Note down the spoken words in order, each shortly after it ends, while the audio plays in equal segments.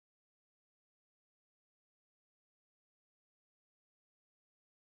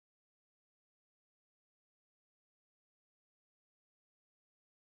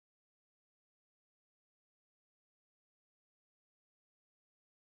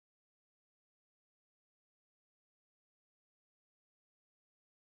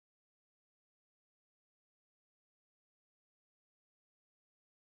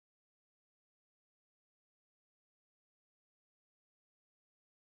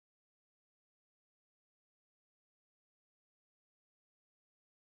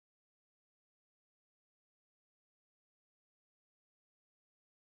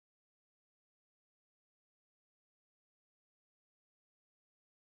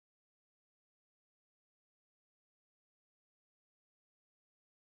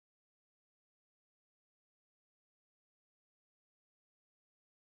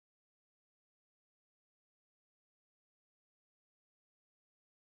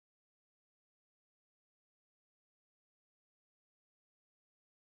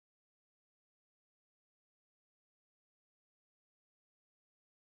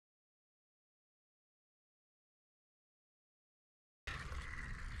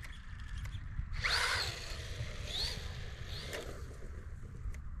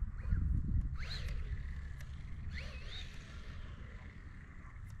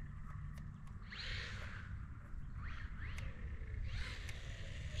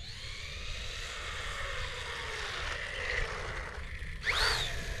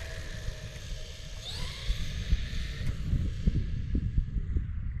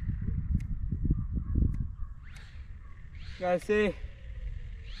Guys, see,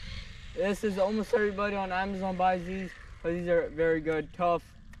 this is almost everybody on Amazon buys these, but these are very good, tough.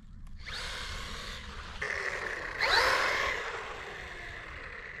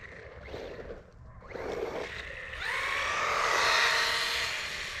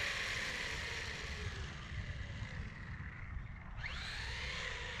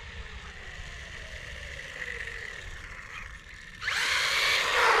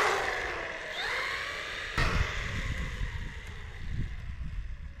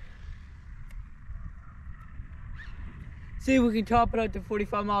 See, we can top it out to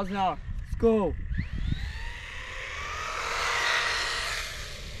 45 miles an hour. Let's go.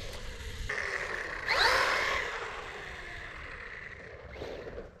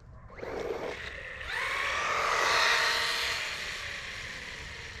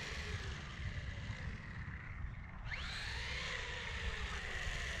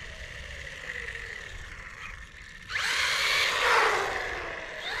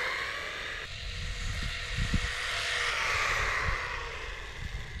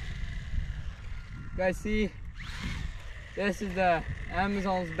 Guys, see, this is the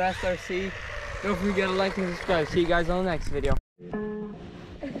Amazon's best RC. Don't forget to like and subscribe. See you guys on the next video. You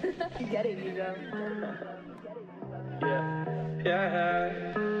get it, Hugo.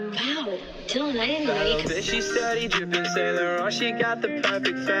 Yeah. Wow, Dylan, I didn't know you could. She steady dripping Sailor on. She got the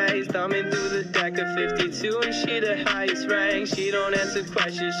perfect face. Thumbing through the deck of 52 and she the highest rank. She don't answer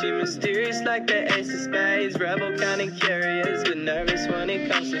questions. She mysterious like the ace of spades. Rebel kind of curious, but nervous when it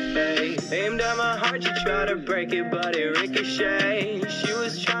comes to fate. Aimed at my heart, she tried to break it, but it ricocheted. She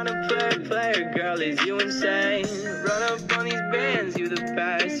was trying to play a player. Girl, is you insane? Run up on these bands, you the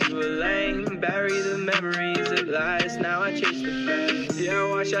past, you were lame. Bury the memories of lies. Now I chase the fame. Yeah,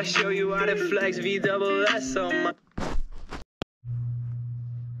 watch I show you how to flex VSS on my.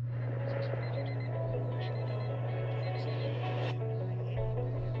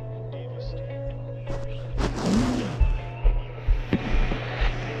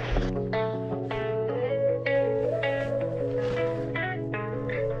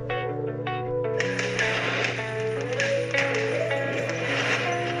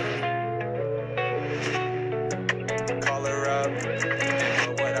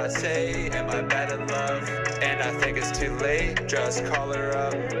 Am I bad at love? And I think it's too late. Just call her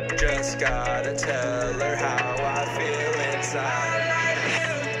up. Just gotta tell her how I feel inside. I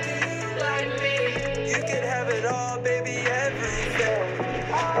like me. You can have it all, baby, everything.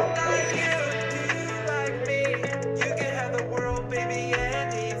 I like you. Do you like me? You can have the world, baby,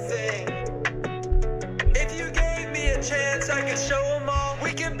 anything. If you gave me a chance, I could show them all.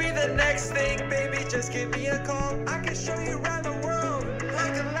 We can be the next thing, baby. Just give me a call. I can show you around the world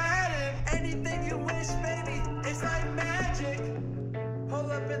like Aladdin. Anything you wish, baby, it's like magic.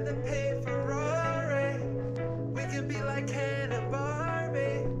 Pull up in the pink Ferrari. We can be like Ken and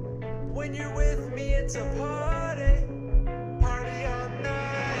Barbie. When you're with me, it's a party. Party all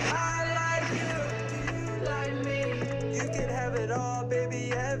night. I like you. Do you like me? You can have it all,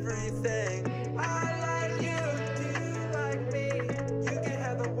 baby, everything. I like you. Do you like me? You can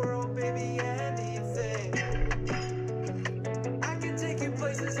have the world, baby, anything. I can take you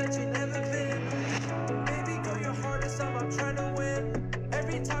places that you never been. Baby, go your hardest, I'm trying to win.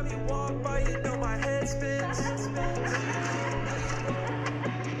 Every time you walk by, you know my head spins.